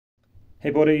Hey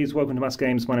buddies, welcome to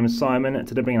AmassGames. My name is Simon, and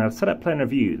today bringing out a setup, play and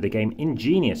review the game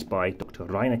Ingenious by Dr.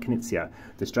 Reiner Knizia,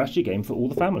 the strategy game for all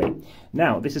the family.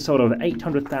 Now, this is sold over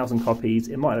 800,000 copies.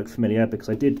 It might look familiar because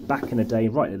I did back in the day,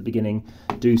 right at the beginning,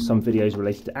 do some videos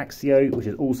related to Axio, which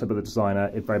is also by the designer.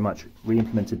 It very much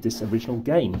re-implemented this original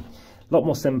game. A lot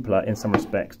more simpler in some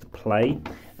respects to play.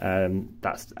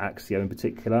 That's Axio in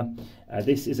particular.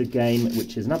 This is a game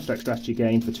which is an abstract strategy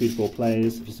game for 2 to 4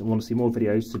 players. If you want to see more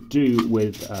videos to do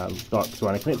with Dr.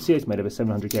 Reiner Knizia, he's made over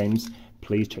 700 games.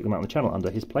 Please check them out on the channel under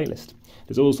his playlist.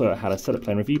 There's also had a setup,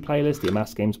 play and review playlist, the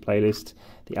AmassGames playlist,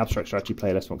 the abstract strategy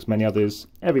playlist, amongst many others.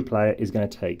 Every player is going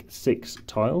to take 6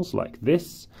 tiles like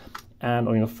this. And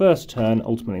on your first turn,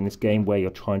 ultimately in this game where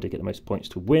you're trying to get the most points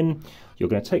to win, you're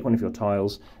going to take one of your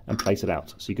tiles and place it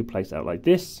out. So you could place it out like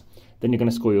this, then you're going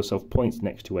to score yourself points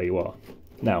next to where you are.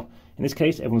 Now, in this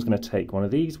case, everyone's going to take one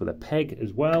of these with a peg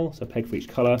as well, so a peg for each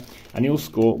colour, and you'll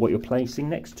score what you're placing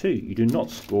next to. You do not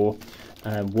score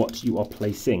what you are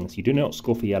placing. So you do not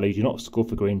score for yellow, you do not score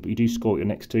for green, but you do score what you're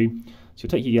next to. So you'll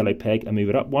take your yellow peg and move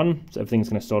it up 1, so everything's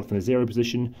going to start from the 0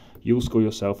 position. You'll score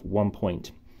yourself 1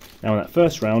 point. Now in that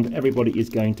first round, everybody is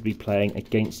going to be playing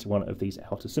against one of these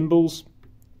outer symbols.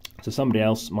 So somebody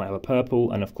else might have a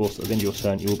purple, and of course at the end of your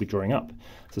turn you will be drawing up.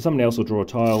 So somebody else will draw a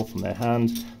tile from their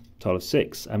hand, tile of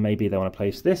 6, and maybe they want to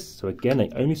place this. So again, they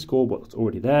only score what's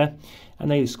already there, and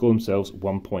they score themselves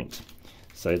 1 point.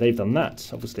 So they've done that.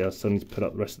 Obviously, I'll still need to put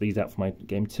up the rest of these out for my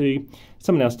game 2.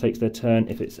 Someone else takes their turn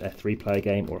if it's a 3-player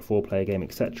game or a 4-player game,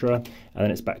 etc. And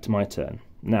then it's back to my turn.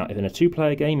 Now, if in a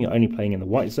 2-player game, you're only playing in the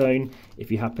white zone.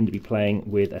 If you happen to be playing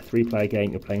with a 3-player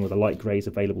game, you're playing with the light greys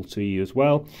available to you as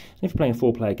well. And if you're playing a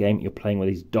 4-player game, you're playing with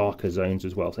these darker zones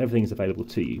as well. So everything's available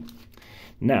to you.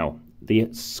 Now,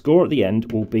 the score at the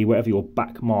end will be wherever your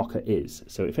back marker is.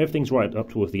 So if everything's right up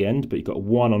towards the end, but you've got a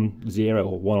 1 on 0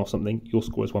 or 1 or something, your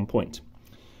score is 1 point.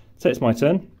 So it's my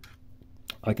turn.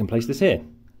 I can place this here.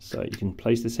 So you can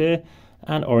place this here,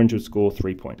 and orange would score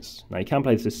 3 points. Now you can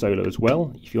play this as solo as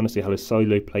well. If you want to see how a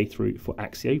solo playthrough for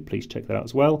Axio, please check that out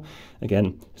as well.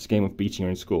 Again, it's a game of beating your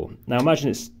own score. Now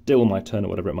imagine it's still my turn or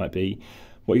whatever it might be.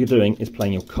 What you're doing is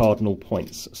playing your cardinal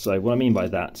points. So what I mean by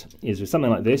that is with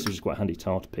something like this, which is quite a handy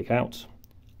tile to pick out,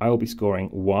 I will be scoring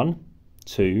 1,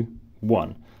 2,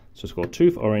 1. So score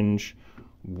 2 for orange,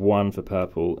 1 for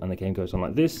purple, and the game goes on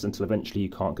like this until eventually you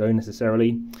can't go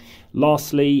necessarily.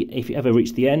 Lastly, if you ever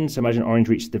reach the end, so imagine orange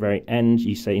reaches the very end,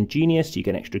 you say Ingenious, you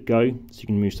get an extra go, so you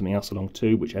can move something else along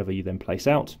too, whichever you then place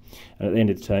out, and at the end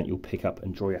of the turn you'll pick up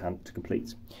and draw your hand to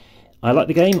complete. I like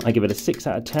the game. I give it a 6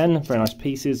 out of 10. Very nice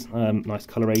pieces, nice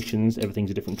colorations,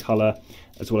 everything's a different colour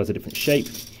as well as a different shape.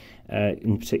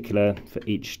 In particular, for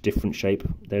each different shape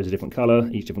there's a different colour,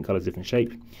 each different colour is a different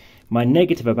shape. My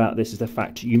negative about this is the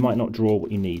fact you might not draw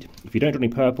what you need. If you don't draw any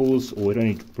purples or you don't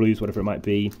need blues, whatever it might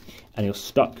be, and you're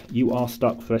stuck, you are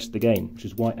stuck for the rest of the game, which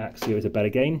is why Axio is a better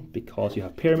game, because you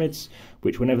have pyramids,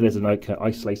 which whenever there's an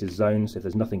isolated zone, so if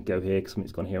there's nothing go here, because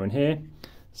something's gone here and here,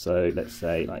 so let's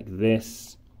say like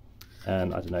this,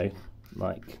 and I don't know,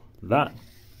 like that.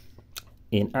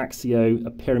 In Axio,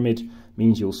 a pyramid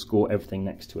means you'll score everything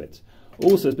next to it.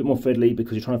 Also, it's a bit more fiddly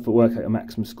because you're trying to work out a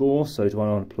maximum score, so do I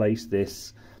want to place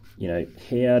this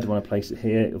here, do I want to place it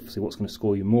here, obviously what's going to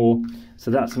score you more,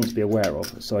 so that's something to be aware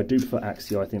of. So I do prefer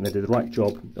Axio. I think they did the right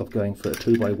job of going for a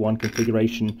 2x1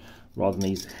 configuration rather than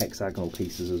these hexagonal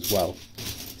pieces as well.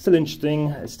 Still interesting,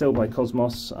 it's still by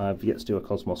Cosmos. I've yet to do a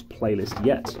Cosmos playlist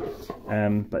yet,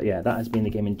 but yeah, that has been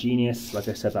the game Ingenious. Like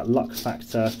I said, that luck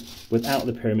factor without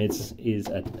the pyramids is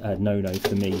a no-no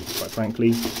for me, quite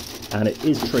frankly, and it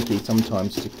is tricky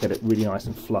sometimes to get it really nice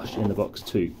and flush in the box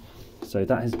too. So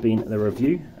that has been the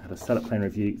review. I have a setup, play and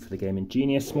review for the game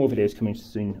Ingenious. More videos coming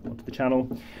soon onto the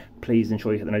channel. Please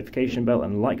ensure you hit the notification bell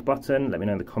and like button. Let me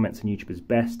know in the comments on YouTube is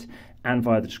best. And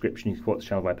via the description, you can support the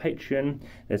channel via Patreon.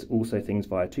 There's also things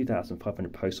via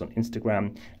 2,500 posts on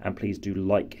Instagram. And please do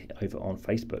like over on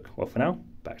Facebook. Well, for now,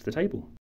 back to the table.